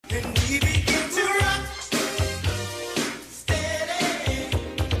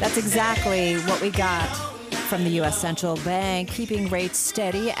That's exactly what we got from the U.S. Central Bank, keeping rates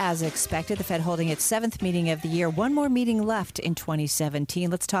steady as expected. The Fed holding its seventh meeting of the year. One more meeting left in 2017.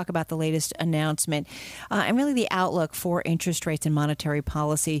 Let's talk about the latest announcement and really the outlook for interest rates and monetary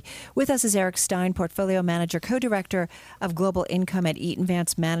policy. With us is Eric Stein, Portfolio Manager, Co-Director of Global Income at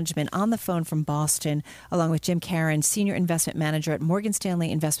Vance Management, on the phone from Boston, along with Jim Caron, Senior Investment Manager at Morgan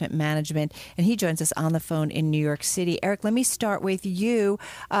Stanley Investment Management, and he joins us on the phone in New York City. Eric, let me start with you.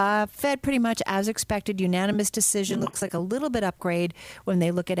 Fed pretty much as expected, unanimous decision, looks like a little bit upgrade when they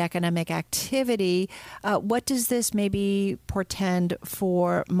look at economic activity. What does this maybe portend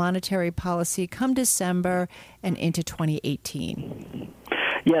for monetary policy come December and into 2018?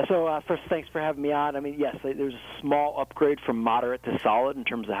 Yeah, so first, thanks for having me on. I mean, yes, there's a small upgrade from moderate to solid in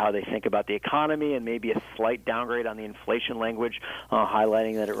terms of how they think about the economy, and maybe a slight downgrade on the inflation language,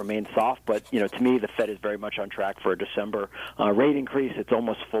 highlighting that it remains soft. But, to me, the Fed is very much on track for a December rate increase. It's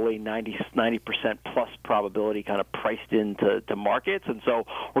almost fully 90% plus probability kind of priced into markets. And so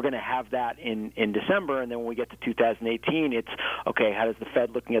we're going to have that in December. And then when we get to 2018, it's, okay, how does the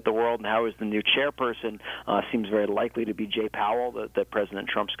Fed looking at the world, and how is the new chairperson? Seems very likely to be Jay Powell, the President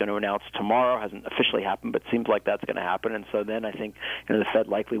Trump's going to announce tomorrow. Hasn't officially happened, but seems like that's going to happen. And so then I think the Fed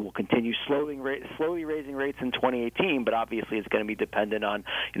likely will continue slowly raising rates in 2018, but obviously it's going to be dependent on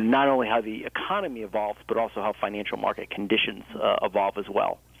not only how the economy evolves, but also how financial market conditions evolve as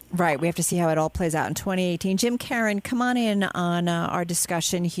well. Right. We have to see how it all plays out in 2018. Jim Caron, come on in on our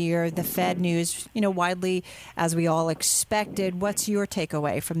discussion here. The Fed news, widely as we all expected. What's your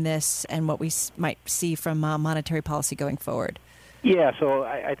takeaway from this and what we might see from monetary policy going forward? Yeah, so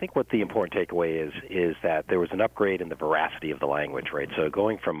I think what the important takeaway is that there was an upgrade in the veracity of the language, right? So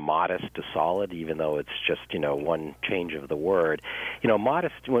going from modest to solid, even though it's just, one change of the word,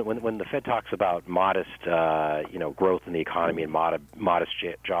 modest, when the Fed talks about modest, growth in the economy and modest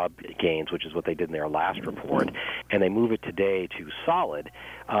job gains, which is what they did in their last report, and they move it today to solid,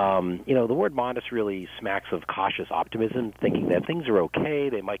 the word modest really smacks of cautious optimism, thinking that things are okay,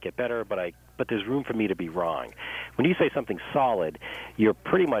 they might get better, but there's room for me to be wrong. When you say something solid, you're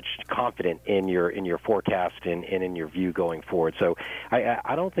pretty much confident in your forecast and in your view going forward. So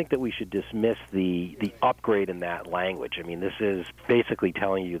I don't think that we should dismiss the upgrade in that language. I mean, this is basically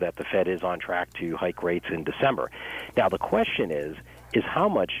telling you that the Fed is on track to hike rates in December. Now, the question is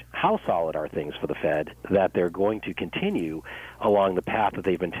how solid are things for the Fed that they're going to continue along the path that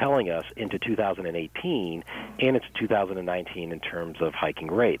they've been telling us into 2018 and into 2019 in terms of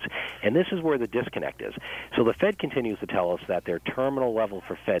hiking rates. And this is where the disconnect is. So the Fed continues to tell us that their terminal level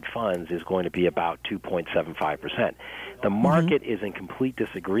for Fed funds is going to be about 2.75%. The market is in complete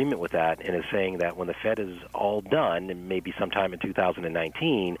disagreement with that and is saying that when the Fed is all done, and maybe sometime in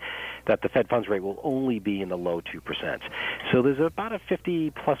 2019, that the Fed funds rate will only be in the low 2%. So there's about a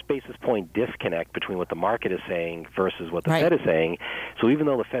 50-plus basis point disconnect between what the market is saying versus what the Fed is saying. So even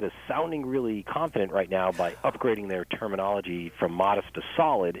though the Fed is sounding really confident right now by upgrading their terminology from modest to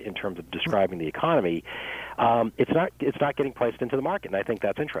solid in terms of describing the economy, it's not getting priced into the market, and I think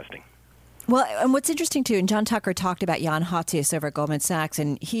that's interesting. Well, and what's interesting, too, and John Tucker talked about Jan Hatzius over at Goldman Sachs,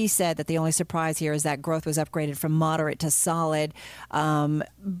 and he said that the only surprise here is that growth was upgraded from moderate to solid,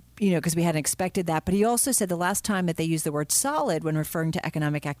 because we hadn't expected that. But he also said the last time that they used the word solid when referring to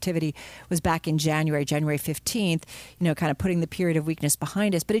economic activity was back in January 15th, kind of putting the period of weakness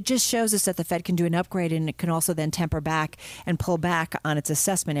behind us. But it just shows us that the Fed can do an upgrade, and it can also then temper back and pull back on its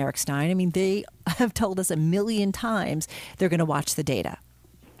assessment, Eric Stein. I mean, they have told us 1,000,000 times they're going to watch the data.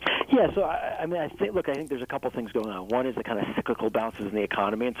 Yeah, so I think there's a couple things going on. One is the kind of cyclical bounces in the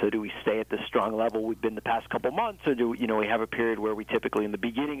economy, and so do we stay at this strong level we've been the past couple months, or do we have a period where we typically in the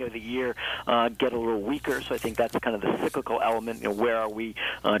beginning of the year get a little weaker? So I think that's kind of the cyclical element. Where are we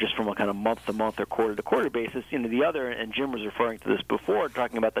just from a kind of month-to-month or quarter-to-quarter basis? The other, and Jim was referring to this before,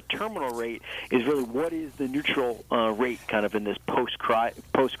 talking about the terminal rate, is really what is the neutral rate kind of in this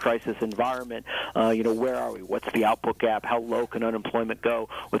post-crisis environment? Where are we? What's the output gap? How low can unemployment go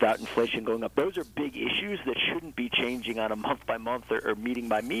without inflation going up? Those are big issues that shouldn't be changing on a month-by-month or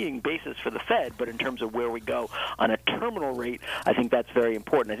meeting-by-meeting basis for the Fed, but in terms of where we go on a terminal rate, I think that's very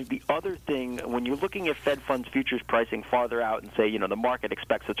important. I think the other thing, when you're looking at Fed funds futures pricing farther out and say, the market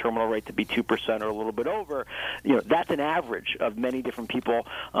expects the terminal rate to be 2% or a little bit over, that's an average of many different people,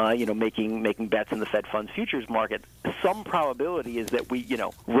 making bets in the Fed funds futures market. Some probability is that we,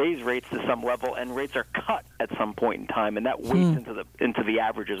 raise rates to some level and rates are cut at some point in time, and that weighs into the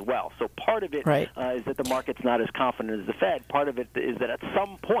average as well. So part of it is that the market's not as confident as the Fed. Part of it is that at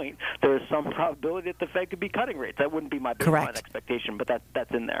some point there is some probability that the Fed could be cutting rates. That wouldn't be my baseline expectation, but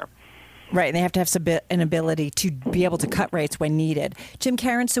that's in there. Right, and they have to have an ability to be able to cut rates when needed. Jim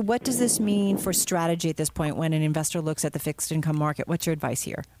Caron, so what does this mean for strategy at this point when an investor looks at the fixed income market? What's your advice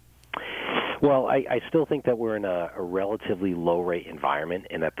here? Well, I still think that we're in a relatively low-rate environment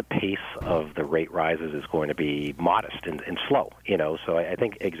and that the pace of the rate rises is going to be modest and slow. So I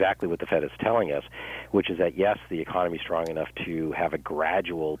think exactly what the Fed is telling us, which is that, yes, the economy is strong enough to have a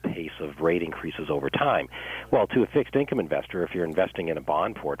gradual pace of rate increases over time. Well, to a fixed income investor, if you're investing in a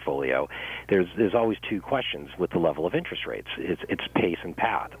bond portfolio, there's always two questions with the level of interest rates. It's pace and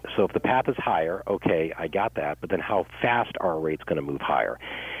path. So if the path is higher, okay, I got that, but then how fast are rates going to move higher?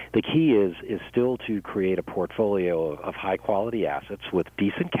 The key is still to create a portfolio of high-quality assets with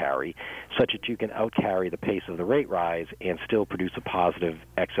decent carry such that you can out-carry the pace of the rate rise and still produce a positive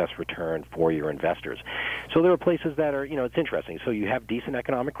excess return for your investors. So there are places that are, it's interesting. So you have decent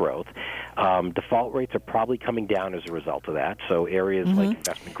economic growth. Default rates are probably coming down as a result of that. So areas like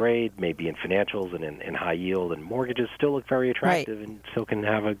investment grade, maybe in financials and in high yield and mortgages still look very attractive and still can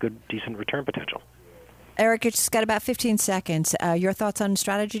have a good, decent return potential. Eric, you just got about 15 seconds. Your thoughts on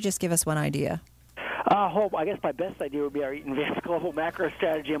strategy? Just give us one idea. I guess my best idea would be our Eaton Vance global macro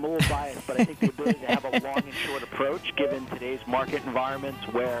strategy. I'm a little biased, but I think the ability to have a long and short approach, given today's market environments,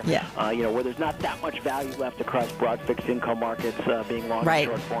 where where there's not that much value left across broad fixed income markets, being long and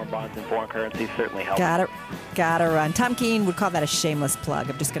short foreign bonds and foreign currencies certainly helps. Gotta run. Tom Keene would call that a shameless plug.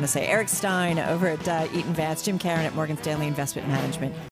 I'm just going to say Eric Stein over at Eaton Vance, Jim Caron at Morgan Stanley Investment Management.